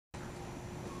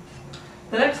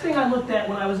The next thing I looked at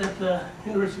when I was at the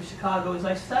University of Chicago is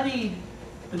I studied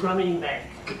the Grameen Bank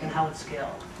and how it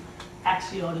scaled,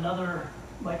 Axios and other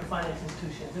microfinance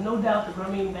institutions. And no doubt the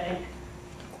Grameen Bank,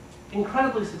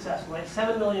 incredibly successful, right?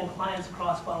 7 million clients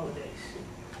across Bangladesh.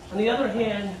 On the other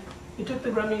hand, it took the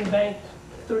Grameen Bank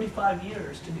 35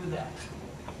 years to do that.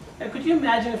 Now, could you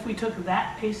imagine if we took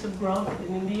that pace of growth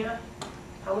in India,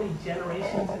 how many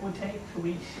generations it would take to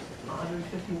reach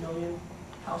 150 million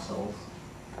households?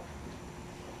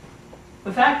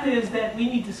 The fact is that we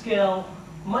need to scale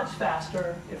much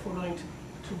faster if we're going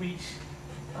to reach,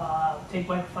 take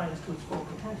microfinance to its full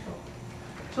potential.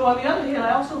 So on the other hand,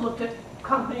 I also looked at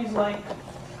companies like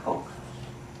Coke,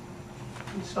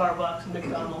 and Starbucks, and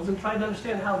McDonald's, and tried to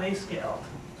understand how they scaled.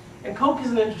 And Coke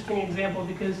is an interesting example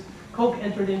because Coke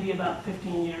entered India about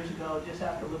 15 years ago, just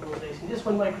after liberalization, just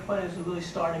when microfinance was really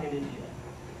starting in India.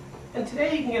 And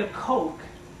today you can get a Coke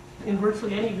in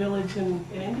virtually any village in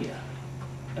India.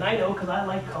 And I know because I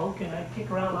like Coke and I kick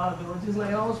around a lot of villages and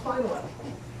I always find one.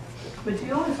 But you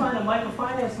can only find a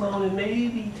microfinance loan in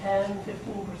maybe 10,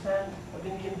 15% of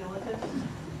Indian villages.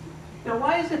 Now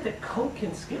why is it that Coke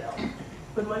can scale,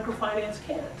 but microfinance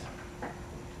can't?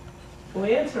 Well,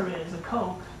 the answer is a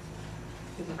Coke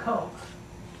is a Coke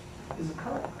is a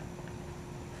Coke.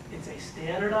 It's a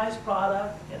standardized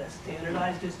product and a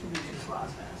standardized distribution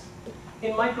process.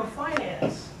 In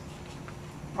microfinance,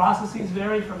 processes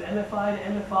vary from MFI to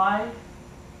MFI.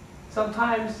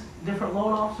 Sometimes different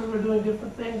loan officers are doing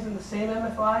different things in the same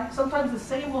MFI. Sometimes the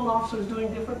same loan officer is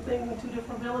doing different things in 2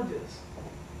 different villages.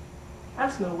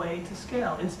 That's no way to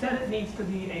scale. Instead, it needs to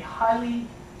be a highly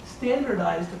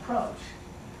standardized approach.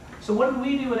 So what did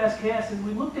we do at SKS is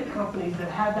we looked at companies that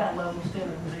had that level of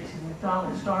standardization,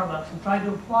 McDonald's, Starbucks, and tried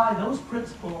to apply those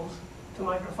principles to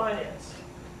microfinance.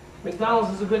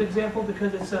 McDonald's is a good example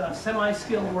because it's a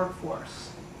semi-skilled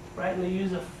workforce, right? And they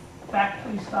use a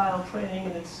factory-style training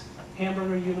in its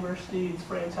hamburger university, its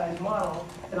franchise model.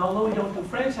 And although we don't do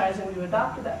franchising, we've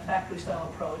adopted that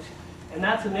factory-style approach. And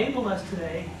that's enabled us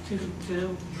today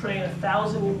to train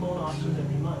 1,000 new loan officers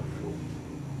every month.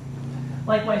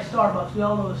 Likewise, Starbucks, we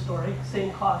all know the story.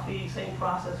 Same coffee, same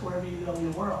process wherever you go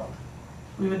in the world.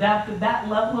 We've adapted that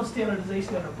level of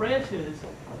standardization at our branches,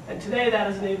 and today that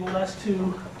has enabled us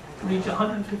to reach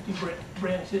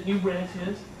 150 new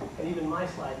branches, and even my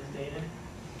slide is dated,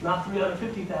 not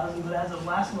 350,000, but as of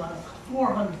last month,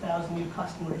 400,000 new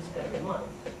customers every month.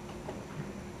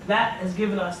 That has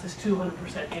given us this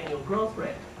 200% annual growth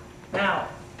rate. Now,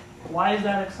 why is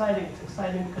that exciting? It's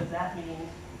exciting because that means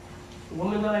the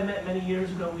woman that I met many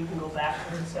years ago, we can go back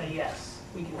to her and say, yes,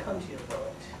 we can come to your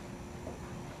village.